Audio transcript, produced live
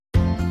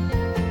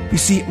You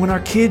see, when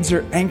our kids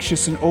are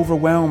anxious and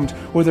overwhelmed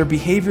or they're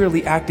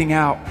behaviorally acting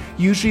out,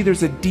 usually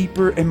there's a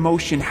deeper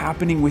emotion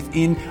happening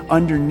within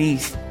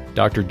underneath.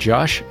 Dr.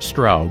 Josh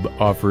Straub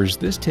offers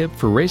this tip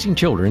for raising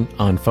children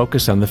on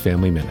Focus on the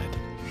Family Minute.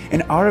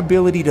 And our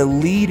ability to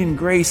lead in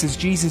grace as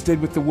Jesus did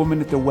with the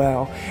woman at the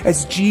well,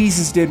 as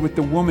Jesus did with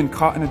the woman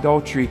caught in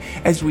adultery,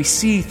 as we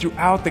see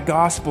throughout the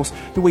Gospels,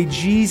 the way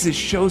Jesus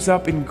shows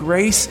up in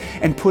grace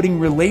and putting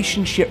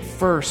relationship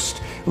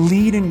first,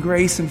 lead in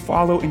grace and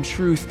follow in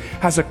truth,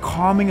 has a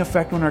calming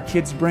effect on our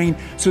kids' brain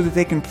so that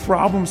they can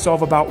problem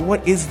solve about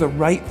what is the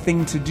right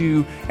thing to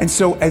do. And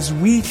so as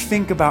we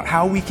think about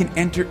how we can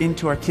enter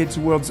into our kids'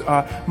 worlds,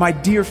 my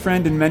dear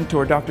friend and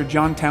mentor, Dr.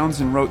 John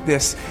Townsend, wrote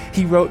this.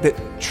 He wrote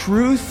that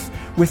truth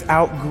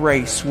without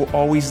grace will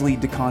always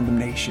lead to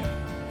condemnation.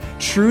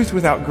 Truth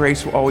without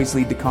grace will always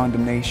lead to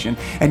condemnation.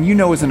 And you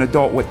know as an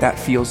adult what that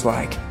feels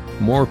like.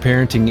 More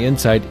parenting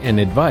insight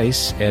and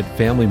advice at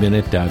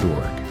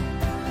FamilyMinute.org.